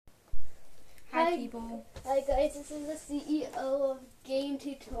people. Hi guys, this is the CEO of Game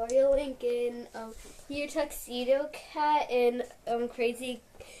Tutorial Link, and here Tuxedo Cat and Crazy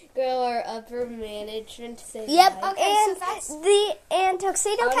Girl are upper management. Say yep, hi. okay, and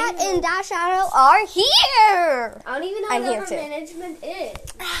Tuxedo Cat and Dash Shadow are here. I don't even know I'm what here upper too. management is.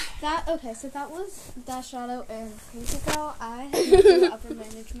 So that was Dash Shadow and Crazy Girl. I have no clue what upper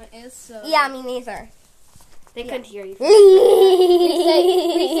management is, so... Yeah, me neither. They couldn't hear you.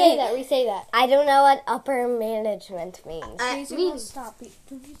 Resay that. I don't know what upper management means. Crazy Girl, stop.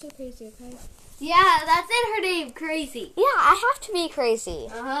 Don't be so crazy, okay? Yeah, that's it, her name, Crazy. Yeah, I have to be crazy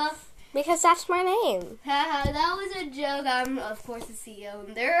Uh-huh. because that's my name. Haha, that was a joke. I'm, of course, the CEO,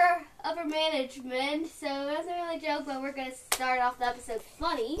 and they're upper management, so it wasn't really a joke, but we're going to start off the episode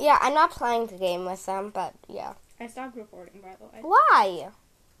funny. Yeah, I'm not playing the game with them, but yeah. I stopped recording, by the way. Why?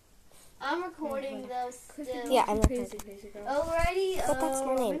 I'm recording those still. Yeah, I'm recording. Crazy Girl. Alrighty. But that's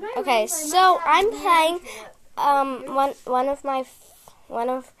my name. we might Okay, really so might have I'm playing management. one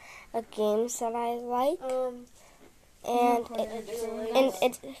of the games that I like,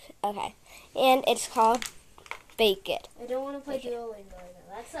 and it's called Bake It. I don't want to play Duolingo right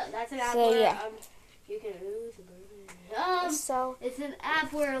now. That's an app So, where yeah. you can So it's an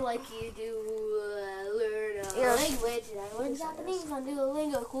app where like you do learn a language, and I learned Japanese on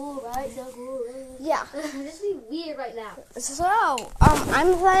Duolingo. Cool, right? So cool. yeah. This is weird right now. So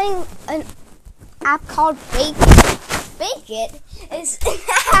I'm playing an app called Bake It. Bake It is an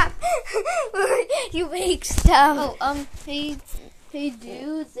app where you bake stuff. Hey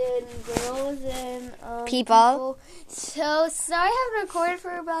dudes and girls and People. So sorry I haven't recorded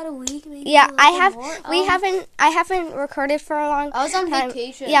for about a week. Maybe Yeah, a I little have. more. I haven't recorded for a long I was on time.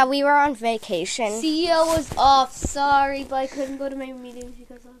 vacation. Yeah, we were on vacation. CEO was off. Sorry, but I couldn't go to my meetings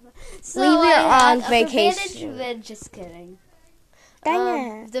because of that. So We were I had on upper vacation. management. Just kidding.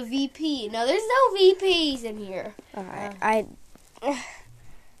 Dang it. The VP. No, there's no VPs in here. Alright, There's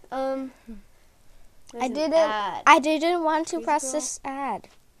I an didn't. ad. I didn't want to Please press go. this ad.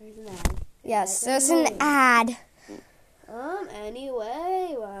 There's an ad. Yes, That's there's an annoying. ad.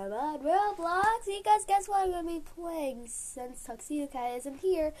 Anyway, I'm on Roblox. You guys, guess what I'm going to be playing since Tuxedo Cat isn't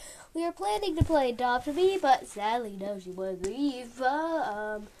here? We are planning to play Adopt Me, but sadly, no, she wouldn't leave.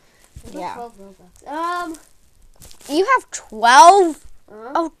 Yeah. 12 Robux. You have 12?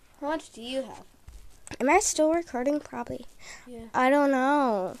 Oh. How much do you have? Am I still recording? Probably. Yeah. I don't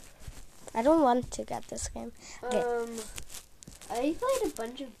know. I don't want to get this game. Okay. I played a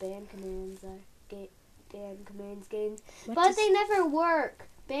bunch of Band Commands games, but they never work.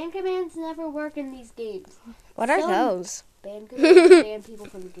 Band Commands never work in these games. What are some- those? Band Commands ban people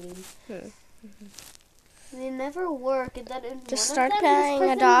from the game. They never work, and then in Just one start of them,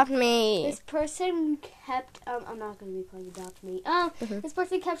 playing Adopt Me. This person kept. I'm not going to be playing Adopt Me. This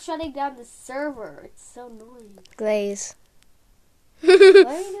person kept shutting down the server. It's so annoying. Glaze. What are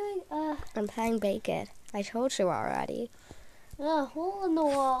you doing? I'm playing Bake It. I told you already. Hole in the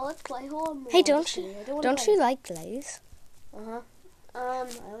wall. Let's play hole in the Hey, wall. don't Just you- kidding. I wanna Don't play. you like Glaze? I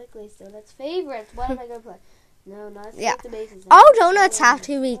like Glazed Donuts. Favorites. What am I gonna play? No, not Yeah. the bases. All donuts have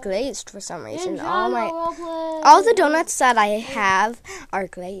to be glazed for some reason. All the donuts that I have are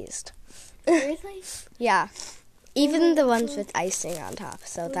glazed. Seriously? Yeah. Even the ones with icing on top.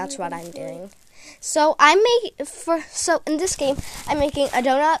 So that's what I'm doing. So in this game I'm making a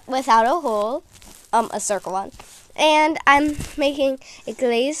donut without a hole, a circle one. And I'm making it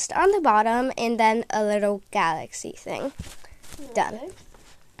glazed on the bottom and then a little galaxy thing. Done. Okay.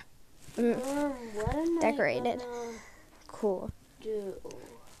 Mm. What am Decorated. I gonna Cool. do?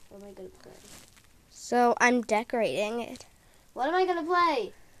 What am I gonna play? So I'm decorating it. What am I gonna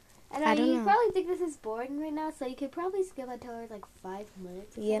play? And I don't you know. probably think this is boring right now, so you could probably skip until it's like 5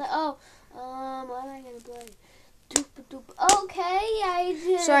 minutes. Yep. What am I gonna play? Okay, I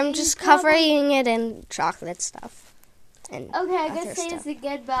did. So I'm just covering it in chocolate stuff. And Okay, I'm other gonna say stuff. this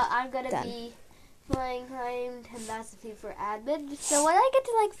again, but I'm gonna Done. be playing Crime Tenacity for admin. So when I get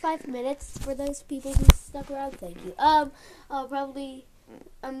to like 5 minutes, for those people who stuck around, thank you. I'm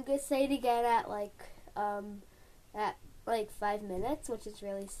gonna say it again at like 5 minutes, which is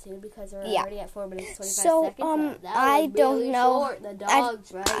really soon because we're Yeah. already at 4 minutes 25 So, seconds. That I was don't really know- short. The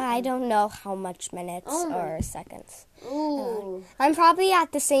dogs, right? I don't know how much minutes Oh my- or seconds. Ooh. I'm probably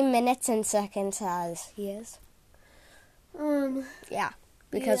at the same minutes and seconds as he is. Yeah,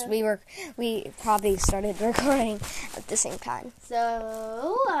 because Yeah. we probably started recording at the same time.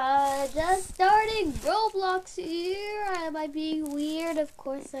 So, just starting Roblox here. Am I being weird? Of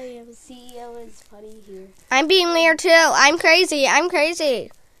course I am. CEO is funny here. I'm being weird too. I'm crazy. I'm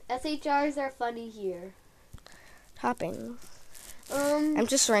crazy. SHRs are funny here. Topping. I'm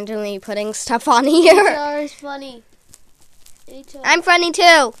just randomly putting stuff on here. HR is funny. HR. I'm funny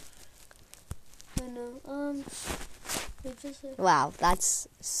too. I know. It's just like, Wow, that's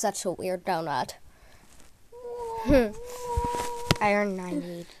such a weird donut. I earned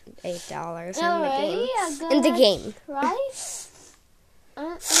 $98 in the game. Try. I'm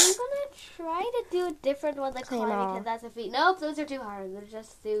gonna try to do a different one, like Claim climbing all. 10,000 feet. Nope, those are too hard. They're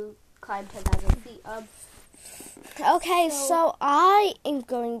just to climb 10,000 feet. Okay, so I am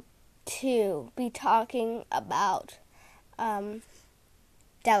going to be talking about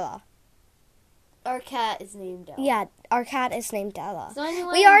Della. Our cat is named Della. Yeah, our cat is named Della. So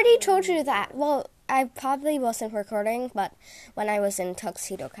anyone- We already told you that. Well, I probably wasn't recording, but when I was in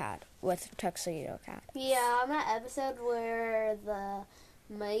Tuxedo Cat with Tuxedo Cat. Yeah, on that episode where the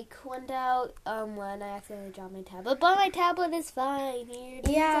mic went out, when I accidentally dropped my tablet. But my tablet is fine here.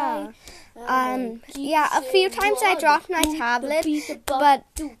 Yeah. Yeah, a few times I dropped my tablet, but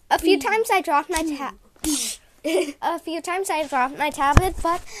a few times I dropped my tablet,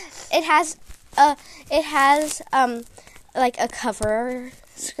 but it has like a cover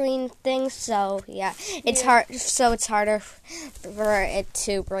screen thing, so yeah, it's harder for it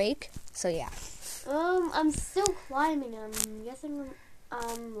to break. So yeah. I'm still climbing. I'm guessing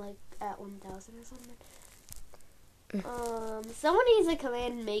I'm like at 1,000 or something. Someone needs a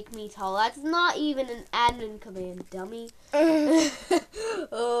command, make me tall. That's not even an admin command, dummy.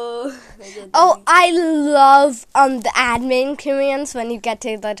 Oh, I love the admin commands when you get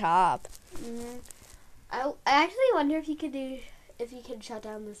to the top. I actually wonder if you can shut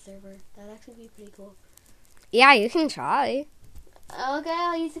down the server. That'd actually be pretty cool. Yeah, you can try. Okay,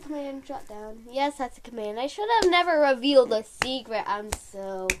 I'll use the command shut down. Yes, that's a command. I should have never revealed the secret.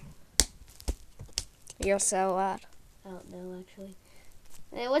 You're so I don't know, actually.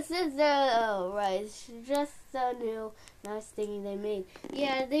 Hey, what's this? Oh, right. It's just the new mouse thingy they made.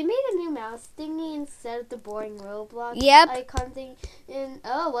 Yeah, they made a new mouse thingy instead of the boring Roblox icon thing.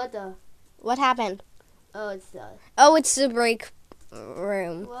 What happened? It's the break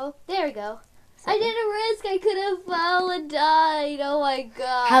room. Well, there we go. I did a risk. I could have fell and died. Oh my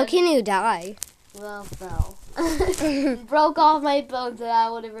god. How can you die? Well, fell. Broke all my bones, and I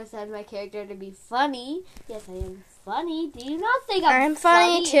would have percent my character to be funny. Yes, I am funny. Do you not think I'm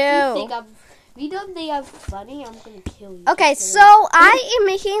funny too? If you don't think I'm funny, I'm gonna kill you. Okay, so I am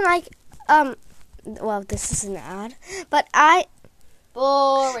making well, this is an ad, but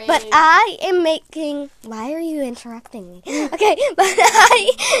boring. But I am making. Why are you interrupting me? Okay, but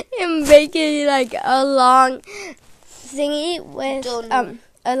I am making like a long thingy with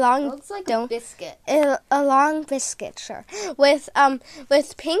a long. Looks like a biscuit. A long biscuit, sure. With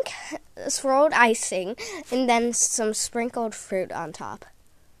pink swirled icing and then some sprinkled fruit on top.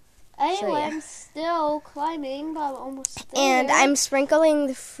 I'm still climbing, but I'm almost there. And I'm sprinkling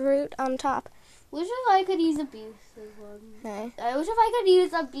the fruit on top. Wish if I could use abusive ones. Okay. I wish if I could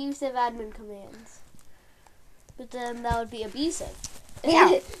use abusive admin commands. But then that would be abusive.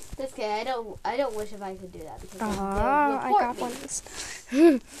 Yeah. Just kidding. I don't wish if I could do that because I got one.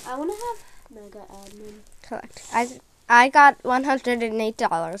 I want to have mega admin. Correct. I got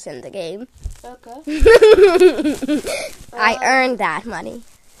 $108 in the game. Okay. I earned that money.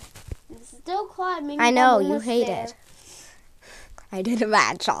 Still climbing. I know, you hate it. I did a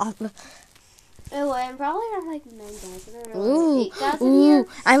bad job. Oh, I'm probably at like 9,000 or 8,000 here.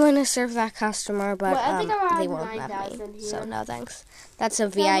 I want to serve that customer, but I think around they won't let 9,000 me. here. So no thanks. That's a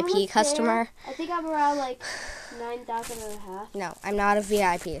VIP customer. I think I'm around like 9,000 and a half. No, I'm not a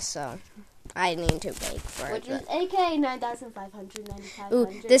VIP, so I need to beg for it. Which is AK 9,595. Ooh,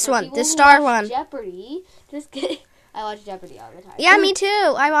 this one, the star one. Jeopardy. Just kidding. I watch Jeopardy all the time. Yeah, me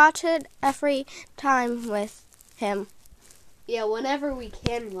too. I watch it every time with him. Yeah, whenever we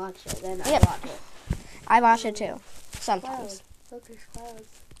can watch it, then I watch it. I watch it too. Sometimes. Look, there's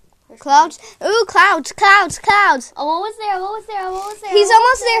clouds. Clouds. Ooh, clouds. Oh, what was there?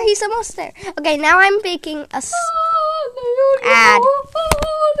 He's almost there. Okay, now I'm baking a ad.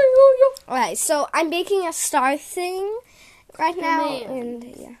 Alright, so I'm baking a star thing right now. And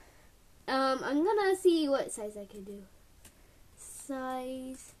yeah. I'm gonna see what size I can do.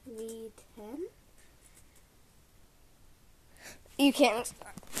 Size V10. You can.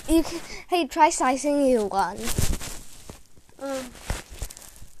 Hey, try sizing you one.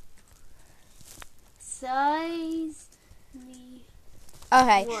 Size V.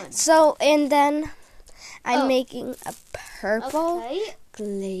 Okay. One. So and then I'm making a purple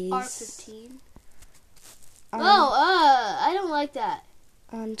glaze. R15. I don't like that.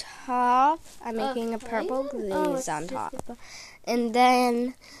 On top, I'm making a purple glaze on top, and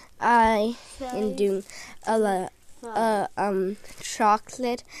then I am doing a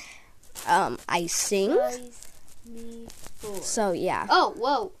chocolate icing. Size me 4. So yeah. Oh,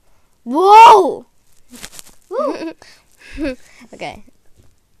 whoa. Whoa! Woo. Okay.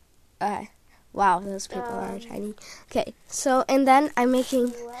 Wow, those people are tiny. Okay, so and then I'm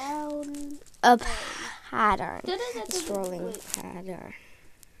making Clown. a pattern. A Wait. scrolling pattern.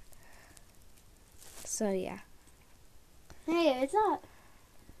 So yeah. Hey, it's not.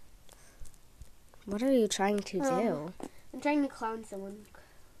 What are you trying to do? I'm trying to clown someone.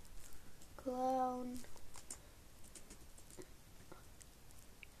 Clown.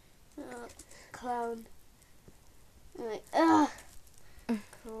 Clown. I'm like, ugh.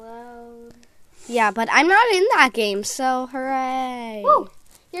 Clown. Yeah, but I'm not in that game, so hooray. Woo!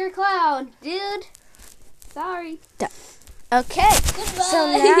 You're a clown, dude. Sorry. Okay, Goodbye. so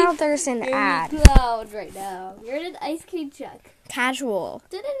now there's an You're ad. a clown right now. You're in an ice cream truck. Casual.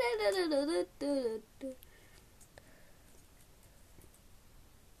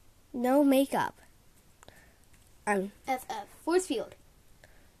 No makeup. FF. Force field.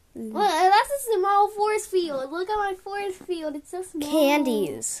 Well, that's a small force field. Look at my force field. It's so small.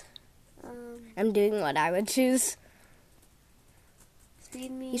 Candies. I'm doing what I would choose.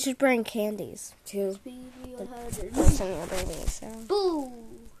 Speed me. You should bring candies to Speed me 100. person you're bringing. So. Boom.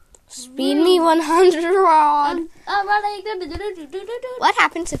 Speed me 100 Rod. I'm running. What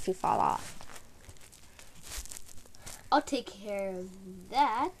happens if you fall off? I'll take care of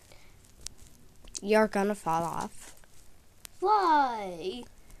that. You're gonna fall off. Fly.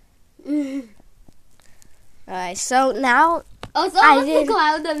 Alright, so now Oh, so I did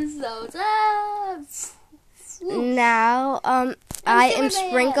clown themselves. now I am Superman.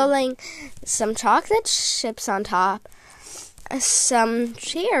 sprinkling some chocolate chips on top, some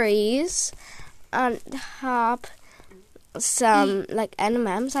cherries on top, some like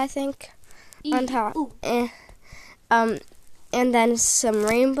M&Ms I think on top, and then some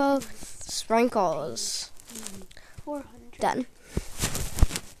rainbow sprinkles. 400. Done.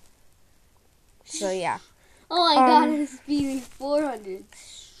 So yeah. Oh my god, it's speeding 400.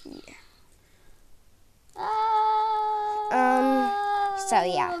 Yeah. Ah. So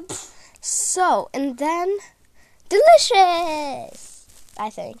yeah. So and then delicious. I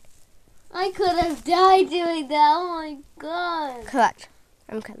think. I could have died doing that. Oh my god. Collect.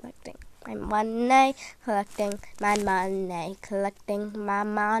 I'm collecting my money. Collecting my money. Collecting my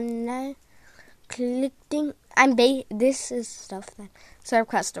money. Collecting. This is stuff that serve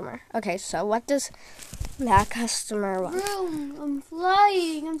customer. Okay, so what does that customer want? Vroom, I'm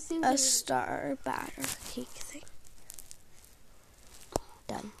flying. I'm super. A star batter cake thing.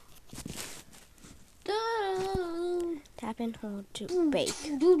 Done. Tap and hold to bake.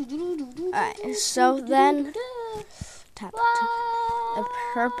 Alright, so then tap a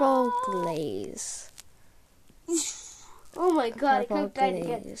purple glaze. Oh my god, Purple I can't die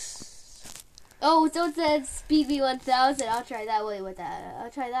again. glaze. Oh, so it said speed me 1000. I'll try that. Wait, with that.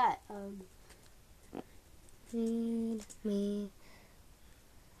 I'll try that. Feed me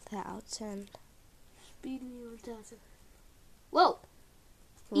 1,000. Speed me 1000. Whoa.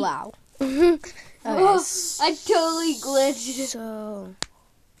 Wow. Okay, Oh, I totally glitched. so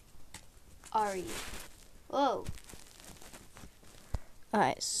Ari. Whoa.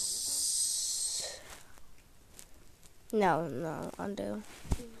 alright. No, undo.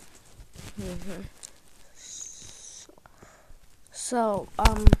 So,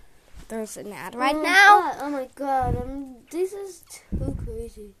 there's an ad right now. God, oh my god, this is too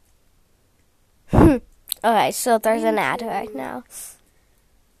crazy. Okay, so there's an ad right now.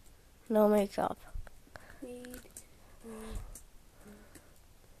 No makeup.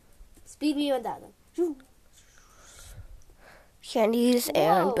 Speed me 1000. Candies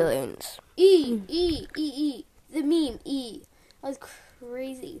and Whoa. balloons. E. The meme, E. That was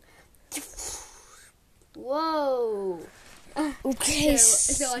crazy. Whoa. Okay.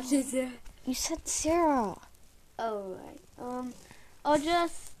 So much is there. You said 0. Oh, right. I'll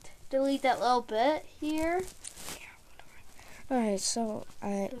just delete that little bit here. Alright, so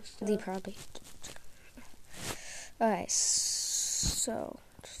the probably. Alright, so.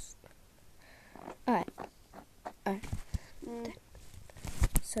 Alright.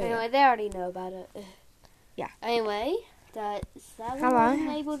 So Anyway, they already know about it. Yeah. Anyway, that How long? wasn't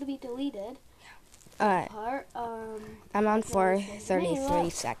able to be deleted. Alright, Part, I'm on for you 33 already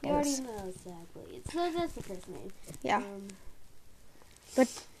seconds. know exactly. So that's the first name. Yeah. But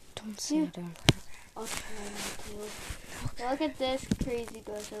don't say it out. I'll try not to. Now look at this crazy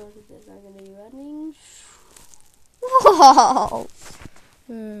bush. Look at this. I'm gonna be running. Whoa!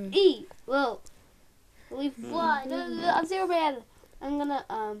 E. Whoa. We fly. I'm Superman. I'm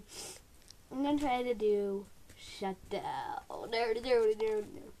gonna try to do Shut down. No.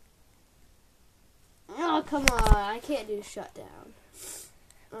 Oh, come on. I can't do shutdown.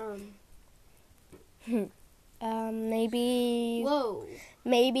 Maybe. Whoa.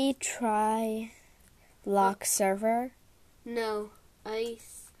 Maybe try lock server. No.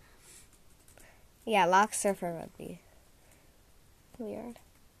 Ice. Yeah, lock server would be weird.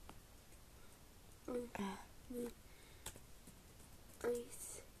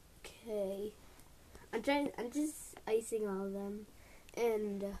 Ice. Okay. I'm just icing all of them.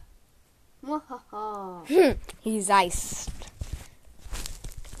 And mwahaha. He's iced.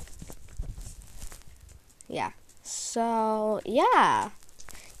 Yeah. So yeah.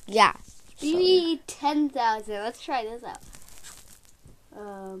 We need 10,000. Let's try this out.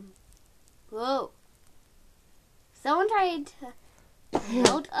 Whoa. Someone tried to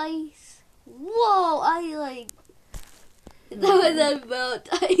melt ice. Whoa, that was a melt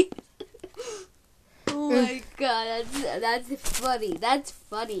ice. Oh my god, that's funny. That's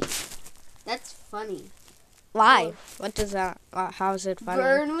funny. Why? What does that? How is it funny?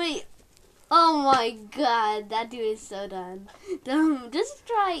 Burn me. Oh my god, that dude is so done. Just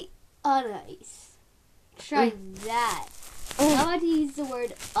try on ice. Try that. I want to use the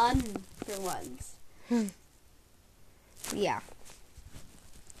word "un" for once. Yeah.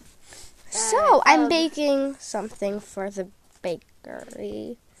 So I'm baking something for the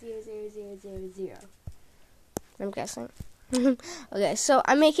bakery. 00000. I'm guessing. Okay, so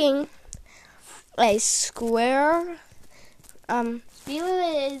I'm making a square. Speed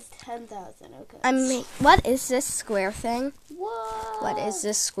limit is 10,000. Okay. What is this square thing? What? What is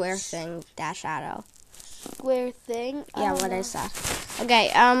this square thing? Shadow. Square thing? Yeah, what is that?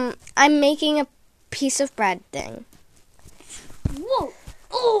 Okay, I'm making a piece of bread thing. Whoa!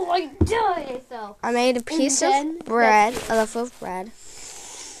 Oh, I died! So I made a piece of bread, a loaf of bread.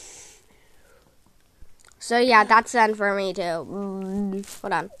 So yeah, that's done for me too.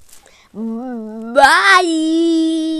 Hold on. Bye!